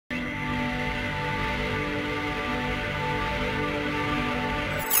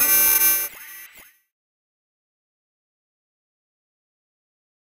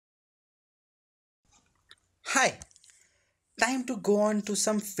Hi, time to go on to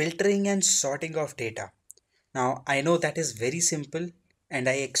some filtering and sorting of data. Now, I know that is very simple and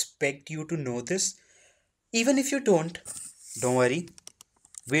I expect you to know this. Even if you don't worry,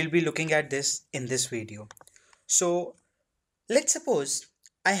 we'll be looking at this in this video. So, let's suppose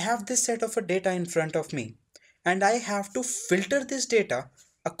I have this set of a data in front of me and I have to filter this data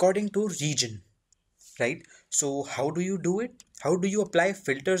according to region, right? So, how do you do it? How do you apply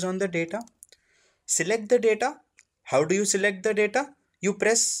filters on the data? Select the data. How do you select the data? You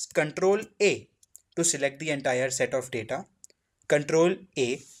press Ctrl A to select the entire set of data. Ctrl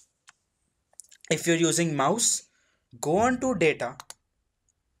A. If you're using mouse, go on to data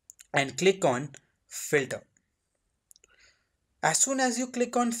and click on filter. As soon as you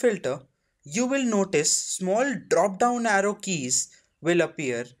click on filter, you will notice small drop down arrow keys will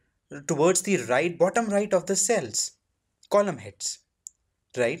appear towards the bottom right of the cells, column heads,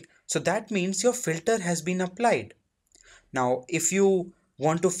 right? So that means your filter has been applied. Now, if you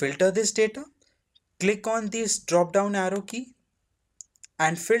want to filter this data, click on this drop down arrow key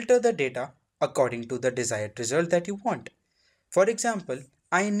and filter the data according to the desired result that you want. For example,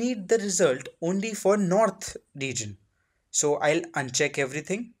 I need the result only for North region. So I'll uncheck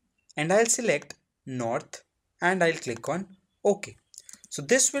everything and I'll select North and I'll click on OK. So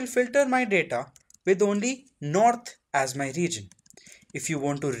this will filter my data with only North as my region. If you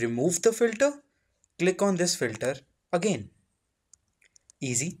want to remove the filter, click on this filter again.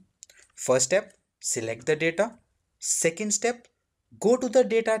 Easy. First step, select the data. Second step, go to the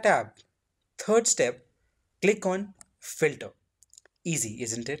data tab. Third step, click on filter. Easy,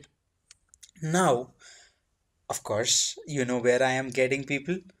 isn't it? Now, of course, you know where I am getting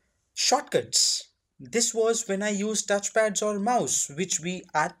people. Shortcuts. This was when I used touchpads or mouse, which we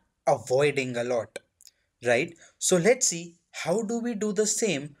are avoiding a lot, right? So let's see how do we do the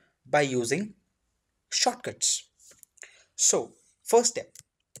same by using shortcuts. So, first step,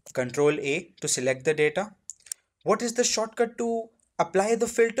 Control A to select the data. What is the shortcut to apply the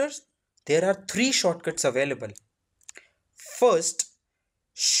filters? There are three shortcuts available. First,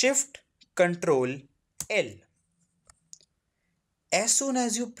 Shift Control L. As soon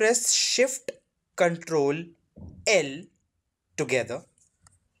as you press Shift Control L together,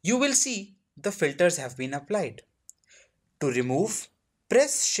 you will see the filters have been applied. To remove,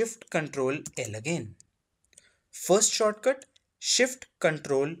 press Shift Control L again. First shortcut, Shift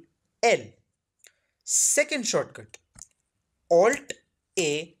Control L. Second shortcut, Alt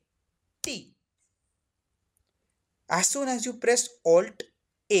A T. As soon as you press Alt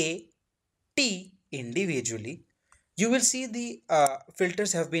A T individually, you will see the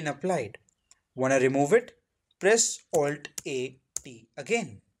filters have been applied. Want to remove it? Press Alt A T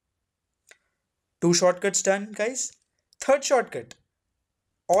again. Two shortcuts done, guys. Third shortcut,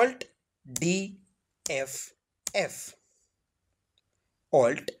 Alt D F F.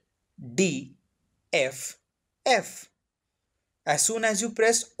 Alt D F F. As soon as you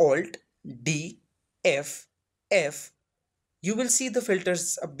press Alt D F F, you will see the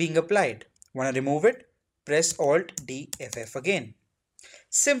filters being applied. Want to remove it? Press Alt D F F again.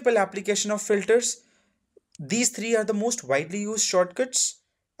 Simple application of filters. These three are the most widely used shortcuts.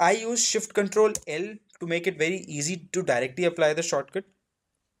 I use Shift Control L to make it very easy to directly apply the shortcut.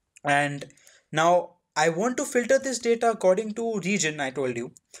 And now I want to filter this data according to region, I told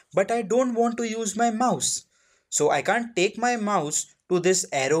you, but I don't want to use my mouse. So I can't take my mouse to this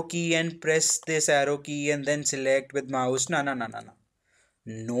arrow key and press this arrow key and then select with mouse. No, no, no, no, no.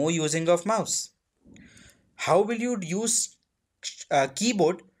 No using of mouse. How will you use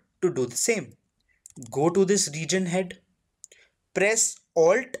keyboard to do the same? Go to this region head, press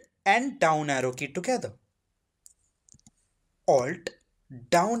Alt and down arrow key together. Alt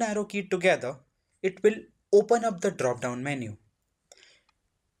down arrow key together, it will open up the drop down menu.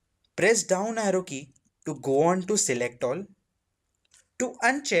 Press down arrow key to go on to select all. To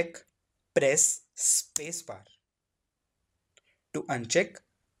uncheck, press spacebar. To uncheck,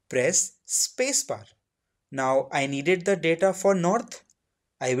 press spacebar. Now I needed the data for North.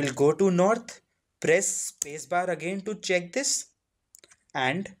 I will go to North, press spacebar again to check this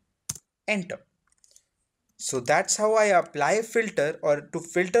and enter. So that's how I apply filter or to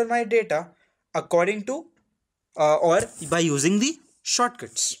filter my data according to or by using the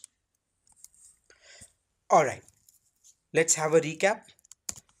shortcuts. Alright, let's have a recap.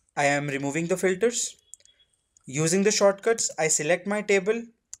 I am removing the filters. Using the shortcuts, I select my table,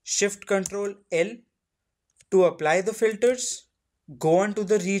 Shift Control L to apply the filters. Go on to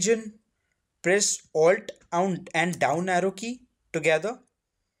the region, press Alt and down arrow key together.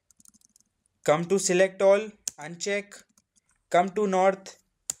 Come to select all, uncheck, come to North,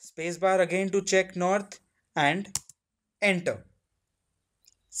 spacebar again to check North and enter.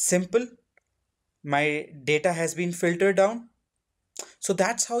 Simple. My data has been filtered down. So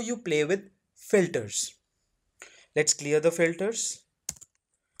that's how you play with filters. Let's clear the filters.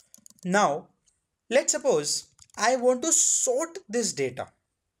 Now, let's suppose I want to sort this data,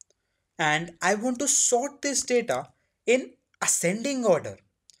 and I want to sort this data in ascending order.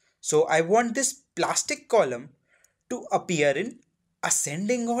 So I want this plastic column to appear in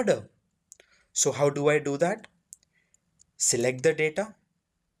ascending order. So how do I do that? Select the data.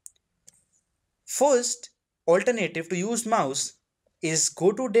 First alternative to use mouse is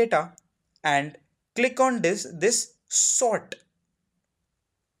go to data and click on this sort.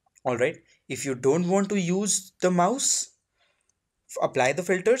 All right. If you don't want to use the mouse, apply the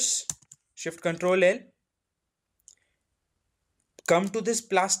filters, Shift Control L, come to this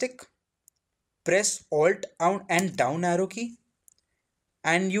plastic, press Alt and down arrow key,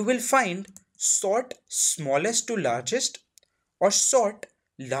 and you will find sort smallest to largest or sort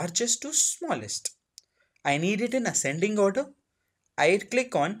largest to smallest. I need it in ascending order. I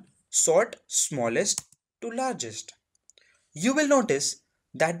click on sort smallest to largest. You will notice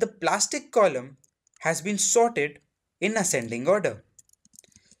that the plastic column has been sorted in ascending order.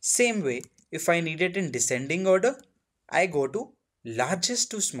 Same way, if I need it in descending order, I go to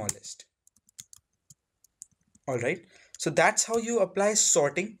largest to smallest. Alright, so that's how you apply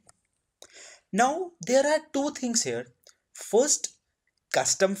sorting. Now, there are two things here. First,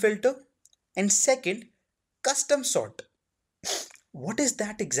 custom filter, and second, custom sort. What is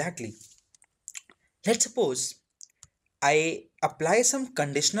that exactly? Let's suppose I apply some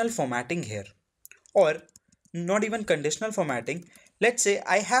conditional formatting here, or not even conditional formatting. Let's say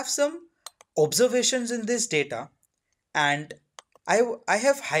I have some observations in this data, and I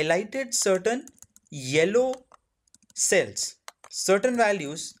have highlighted certain yellow cells. Certain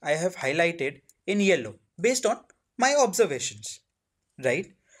values I have highlighted in yellow based on my observations,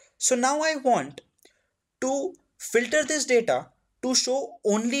 right? So now I want to filter this data to show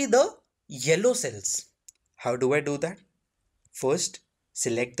only the yellow cells. How do I do that? First,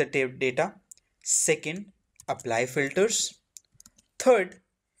 select the data. Second, apply filters. Third,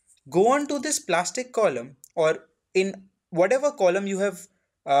 go on to this plastic column, or in whatever column you have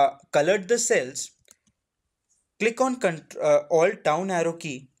colored the cells. Click on Alt down arrow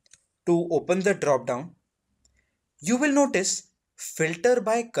key to open the drop down. You will notice filter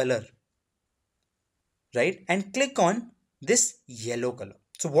by color, right? And click on this yellow color.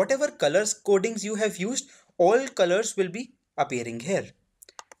 So whatever colors codings you have used, all colors will be appearing here,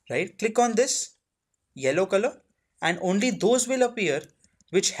 right? Click on this yellow color and only those will appear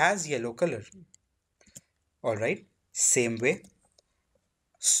which has yellow color. All right, same way.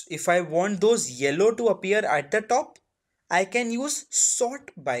 If I want those yellow to appear at the top, I can use sort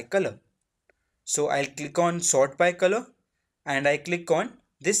by color. So I'll click on sort by color and I click on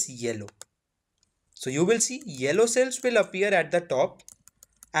this yellow. So you will see yellow cells will appear at the top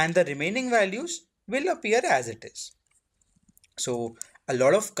and the remaining values will appear as it is. So a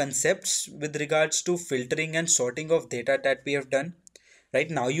lot of concepts with regards to filtering and sorting of data that we have done. Right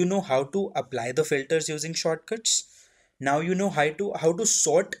now you know how to apply the filters using shortcuts. Now you know how to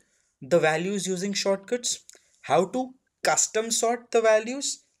sort the values using shortcuts, how to custom sort the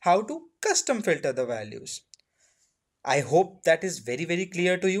values, how to custom filter the values. I hope that is very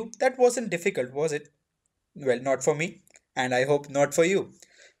clear to you. That wasn't difficult, was it? Well, not for me, and I hope not for you.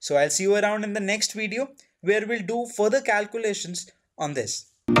 So I'll see you around in the next video where we'll do further calculations on this.